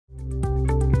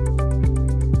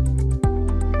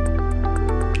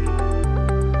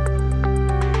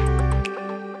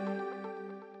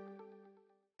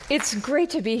It's great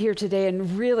to be here today, and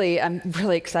I'm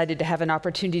really excited to have an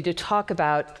opportunity to talk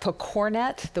about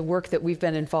PCORnet, the work that we've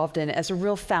been involved in as a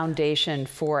real foundation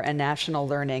for a national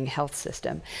learning health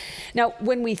system. Now,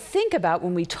 when we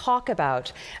talk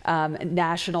about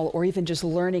national or even just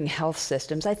learning health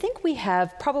systems, I think we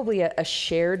have probably a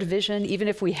shared vision. Even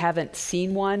if we haven't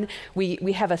seen one,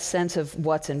 we have a sense of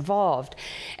what's involved.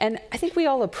 And I think we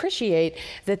all appreciate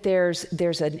that there's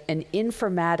an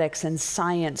informatics and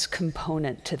science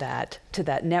component to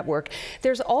that network.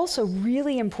 There's also,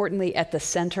 really importantly at the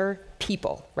center,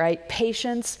 people, right?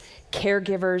 Patients,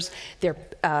 caregivers,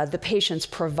 the patient's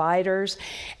providers,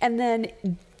 and then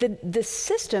the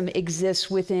system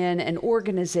exists within an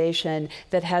organization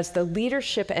that has the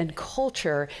leadership and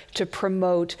culture to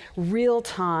promote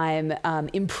real-time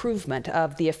improvement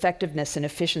of the effectiveness and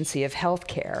efficiency of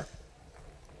healthcare.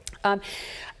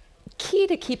 Key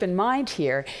to keep in mind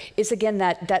here is, again,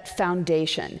 that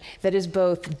foundation that is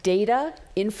both data,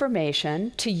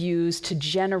 information to use to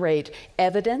generate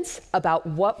evidence about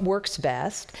what works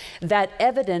best. That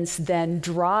evidence then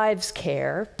drives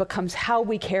care, becomes how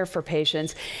we care for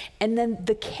patients, and then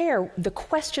the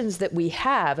questions that we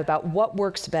have about what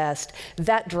works best,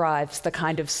 that drives the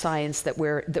kind of science that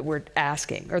we're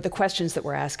asking, or the questions that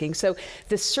we're asking. So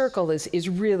this circle is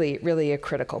really, really a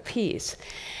critical piece.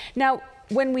 Now,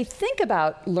 when we think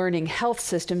about learning health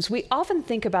systems, we often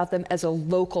think about them as a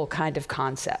local kind of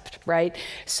concept, right?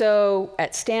 So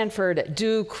at Stanford, at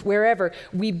Duke, wherever,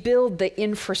 we build the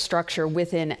infrastructure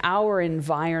within our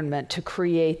environment to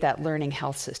create that learning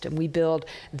health system. We build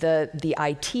the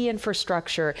IT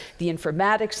infrastructure, the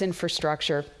informatics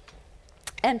infrastructure,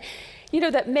 and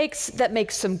that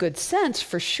makes some good sense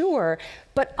for sure,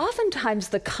 but oftentimes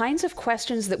the kinds of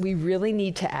questions that we really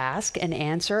need to ask and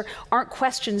answer aren't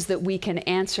questions that we can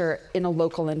answer in a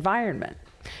local environment.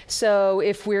 So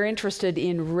if we're interested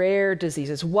in rare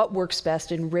diseases, what works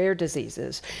best in rare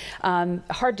diseases,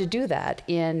 hard to do that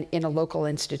in a local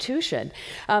institution.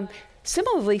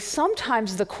 Similarly,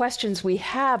 sometimes the questions we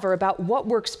have are about what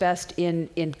works best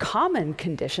in common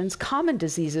conditions, common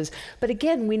diseases, but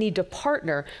again, we need to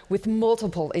partner with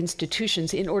multiple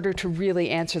institutions in order to really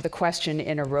answer the question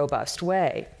in a robust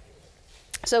way.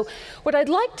 So what I'd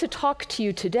like to talk to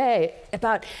you today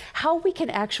about how we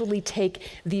can actually take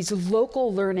these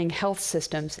local learning health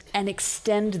systems and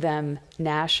extend them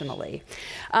nationally.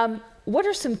 What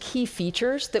are some key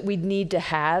features that we'd need to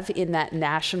have in that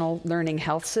national learning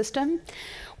health system?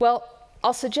 Well,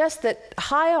 I'll suggest that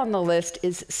high on the list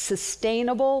is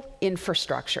sustainable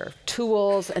infrastructure,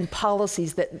 tools and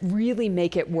policies that really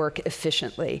make it work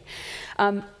efficiently.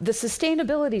 The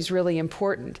sustainability is really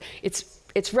important.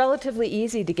 It's relatively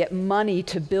easy to get money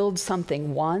to build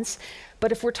something once,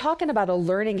 but if we're talking about a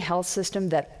learning health system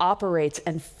that operates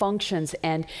and functions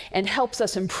and helps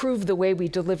us improve the way we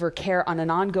deliver care on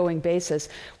an ongoing basis,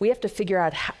 we have to figure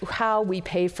out how we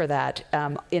pay for that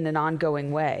in an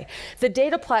ongoing way. The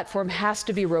data platform has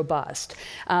to be robust.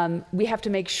 We have to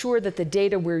make sure that the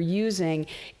data we're using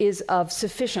is of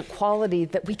sufficient quality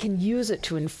that we can use it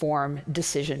to inform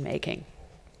decision making.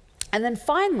 And then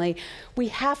finally, we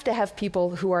have to have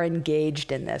people who are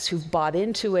engaged in this, who've bought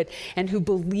into it, and who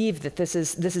believe that this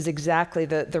is exactly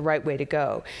the right way to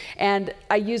go. And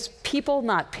I use people,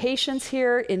 not patients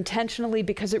here, intentionally,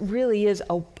 because it really is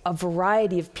a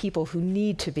variety of people who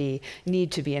need to be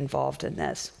involved in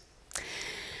this.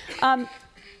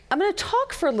 I'm going to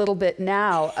talk for a little bit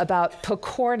now about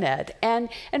PCORnet and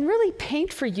really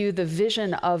paint for you the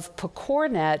vision of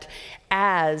PCORnet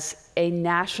as a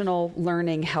national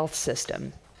learning health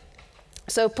system.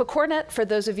 So PCORnet, for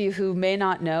those of you who may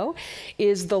not know,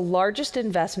 is the largest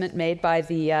investment made by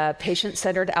the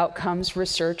Patient-Centered Outcomes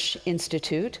Research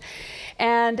Institute.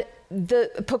 And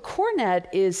the PCORnet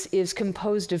is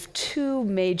composed of two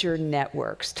major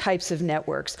types of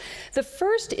networks. The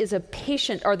first is the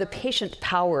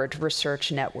patient-powered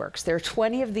research networks. There are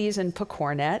 20 of these in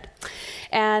PCORnet,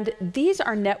 and these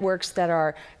are networks that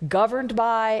are governed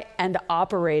by and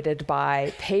operated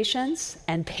by patients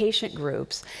and patient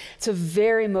groups. It's a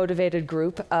very motivated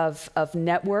group of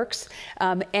networks,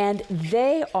 and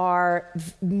they are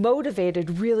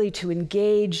motivated really to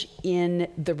engage in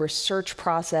the research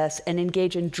process and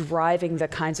engage in driving the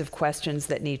kinds of questions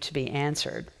that need to be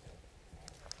answered.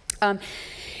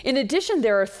 In addition,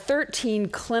 there are 13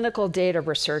 clinical data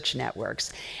research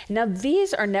networks. Now,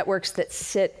 these are networks that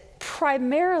sit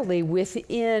primarily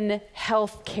within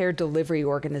healthcare delivery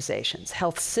organizations,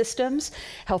 health systems,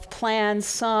 health plans,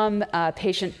 some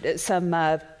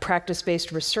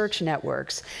practice-based research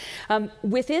networks.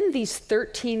 Within these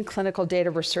 13 clinical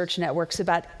data research networks,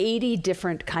 about 80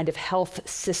 different kind of health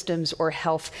systems or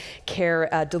health care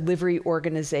delivery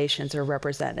organizations are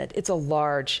represented. It's a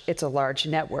large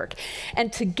network.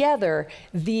 And together,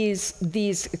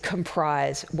 these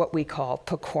comprise what we call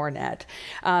PCORnet.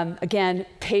 Again,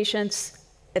 patients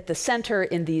at the center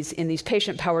in these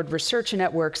patient-powered research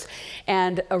networks,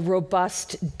 and a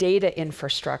robust data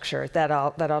infrastructure that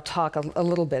I'll talk a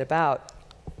little bit about.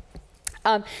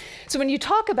 So when you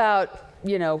talk about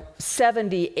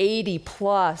 70, 80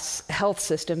 plus health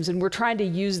systems, and we're trying to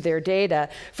use their data.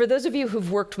 For those of you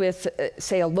who've worked with,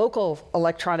 say, a local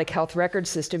electronic health record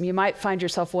system, you might find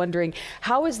yourself wondering,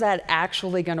 how is that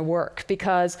actually going to work?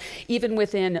 Because even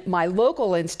within my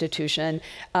local institution,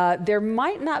 there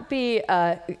might not be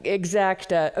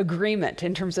exact agreement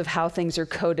in terms of how things are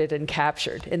coded and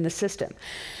captured in the system.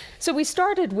 So we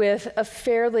started with a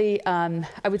fairly, I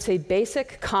would say,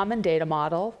 basic common data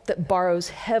model that borrows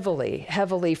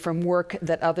heavily from work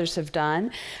that others have done,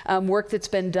 work that's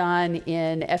been done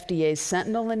in FDA's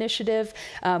Sentinel initiative,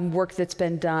 work that's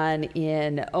been done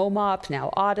in OMOP,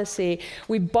 now Odyssey.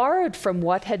 We borrowed from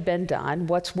what had been done,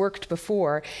 what's worked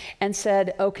before, and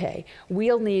said, okay,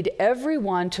 we'll need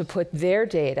everyone to put their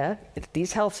data,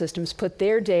 these health systems, put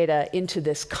their data into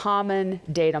this common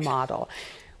data model.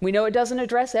 We know it doesn't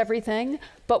address everything,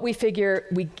 but we figure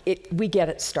we get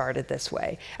it started this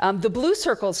way. The blue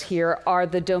circles here are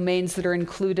the domains that are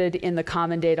included in the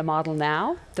common data model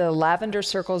now. The lavender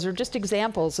circles are just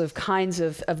examples of kinds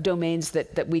of domains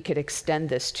that we could extend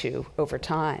this to over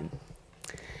time.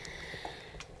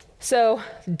 So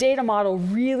data model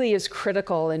really is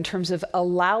critical in terms of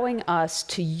allowing us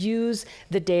to use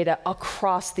the data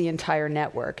across the entire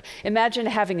network. Imagine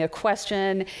having a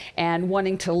question and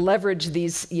wanting to leverage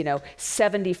these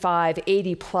 75,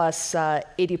 80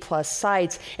 plus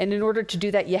sites. And in order to do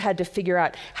that, you had to figure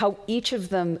out how each of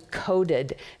them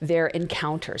coded their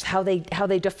encounters, how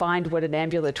they defined what an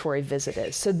ambulatory visit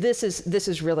is. So this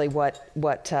is really what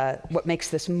makes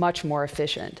this much more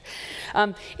efficient.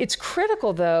 It's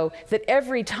critical, though, that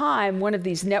every time one of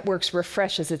these networks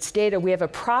refreshes its data, we have a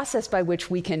process by which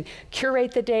we can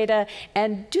curate the data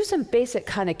and do some basic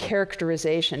kind of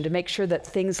characterization to make sure that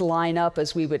things line up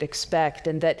as we would expect,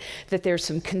 and that there's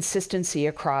some consistency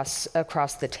across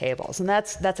the tables. And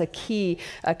that's a key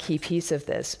piece of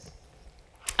this.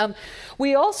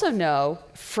 We also know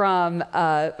from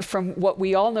what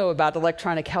we all know about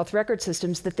electronic health record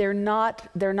systems that they're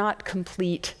not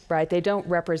complete, right? They don't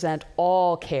represent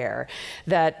all care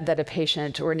that a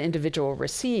patient or an individual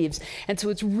receives. And so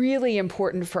it's really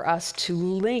important for us to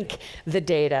link the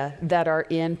data that are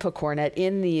in PCORnet,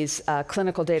 in these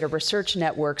clinical data research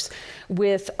networks,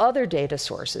 with other data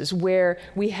sources where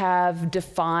we have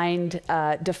defined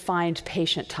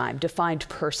patient time, defined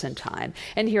person time.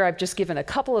 And here I've just given a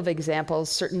couple of examples,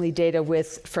 certainly data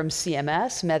from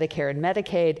CMS, Medicare and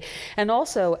Medicaid, and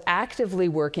also actively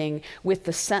working with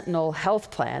the Sentinel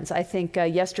health plans. I think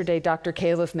yesterday Dr.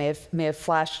 Califf may have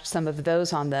flashed some of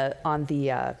those on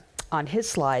his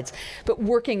slides, but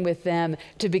working with them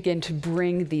to begin to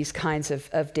bring these kinds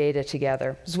of data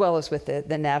together, as well as with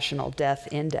the National Death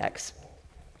Index.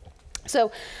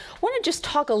 So I want to just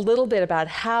talk a little bit about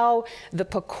how the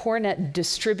PCORnet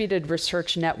distributed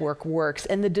research network works.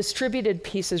 And the distributed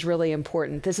piece is really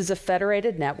important. This is a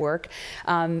federated network.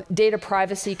 Data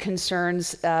privacy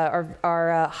concerns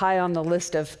are high on the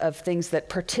list of things that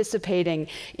participating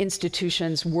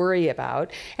institutions worry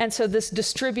about. And so this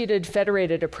distributed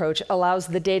federated approach allows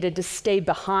the data to stay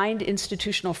behind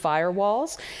institutional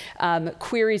firewalls.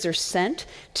 Queries are sent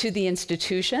to the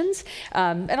institutions.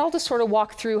 And I'll just sort of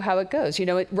walk through how it goes.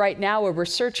 Right now, a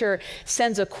researcher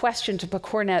sends a question to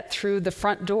PCORnet through the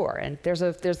front door, and there's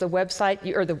the website,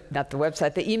 or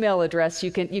the email address.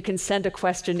 You can send a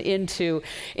question into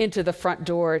the front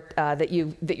door that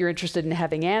you're interested in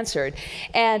having answered,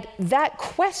 and that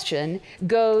question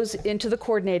goes into the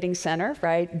coordinating center,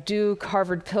 right? Duke,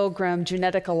 Harvard Pilgrim,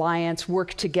 Genetic Alliance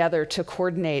work together to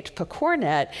coordinate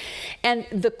PCORnet, and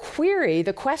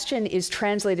the question is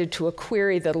translated to a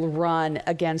query that'll run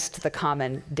against the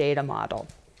common data model.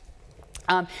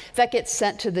 That gets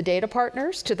sent to the data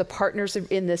partners, to the partners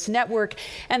in this network,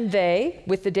 and they,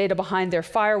 with the data behind their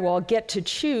firewall, get to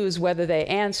choose whether they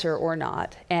answer or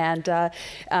not. And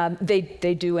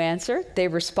they do answer, they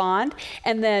respond,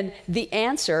 and then the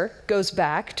answer goes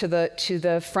back to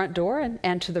the front door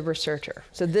and to the researcher.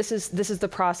 So this is the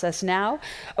process now.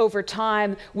 Over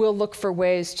time, we'll look for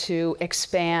ways to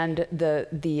expand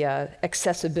the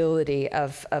accessibility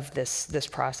of this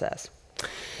process.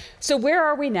 So where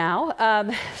are we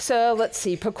now? So let's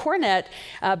see, PCORnet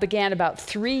began about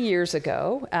 3 years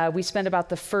ago. We spent about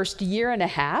the first year and a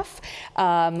half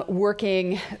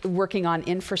working on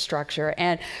infrastructure,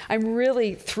 and I'm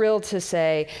really thrilled to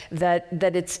say that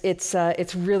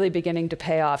it's really beginning to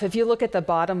pay off. If you look at the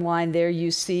bottom line there, you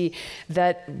see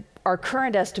that our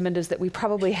current estimate is that we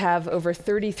probably have over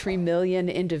 33 million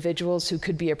individuals who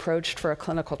could be approached for a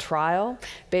clinical trial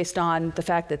based on the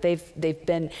fact that they've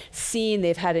been seen,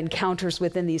 they've had encounters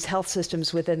within these health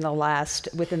systems within the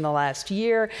last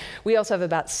year. We also have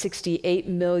about 68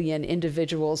 million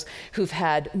individuals who've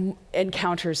had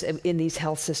encounters in these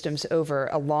health systems over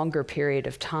a longer period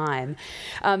of time.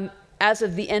 As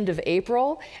of the end of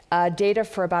April, data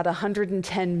for about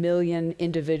 110 million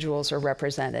individuals are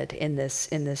represented in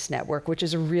this network, which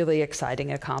is a really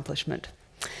exciting accomplishment.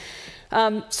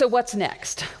 So what's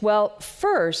next? Well,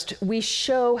 first, we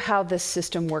show how this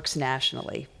system works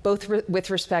nationally, both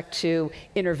with respect to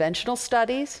interventional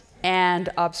studies and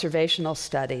observational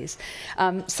studies.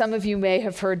 Some of you may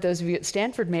have heard, those of you at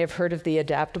Stanford may have heard of the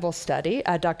adaptable study.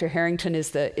 Dr. Harrington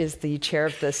is the chair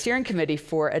of the steering committee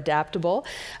for adaptable,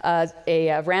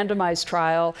 a randomized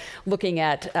trial looking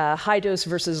at high dose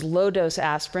versus low dose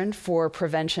aspirin for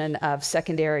prevention of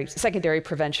secondary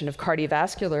prevention of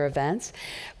cardiovascular events.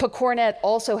 PCORnet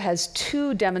also has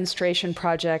 2 demonstration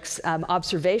projects,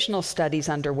 observational studies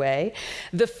underway.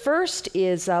 The first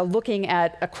is looking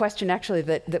at a question actually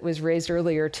that was raised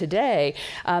earlier today,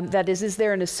 that is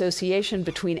there an association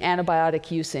between antibiotic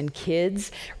use in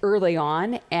kids early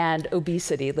on and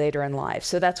obesity later in life?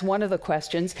 So that's one of the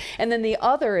questions. And then the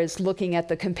other is looking at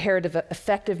the comparative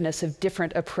effectiveness of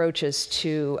different approaches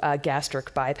to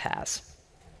gastric bypass.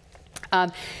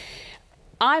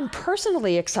 I'm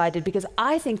personally excited because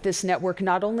I think this network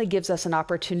not only gives us an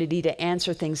opportunity to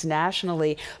answer things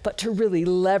nationally, but to really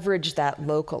leverage that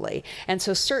locally. And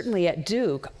so certainly at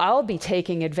Duke, I'll be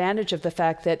taking advantage of the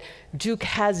fact that Duke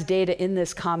has data in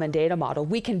this common data model.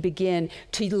 We can begin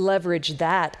to leverage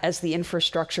that as the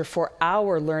infrastructure for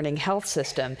our learning health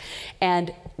system.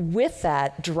 And with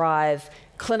that, drive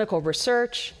clinical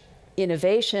research,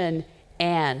 innovation,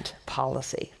 and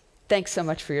policy. Thanks so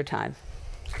much for your time.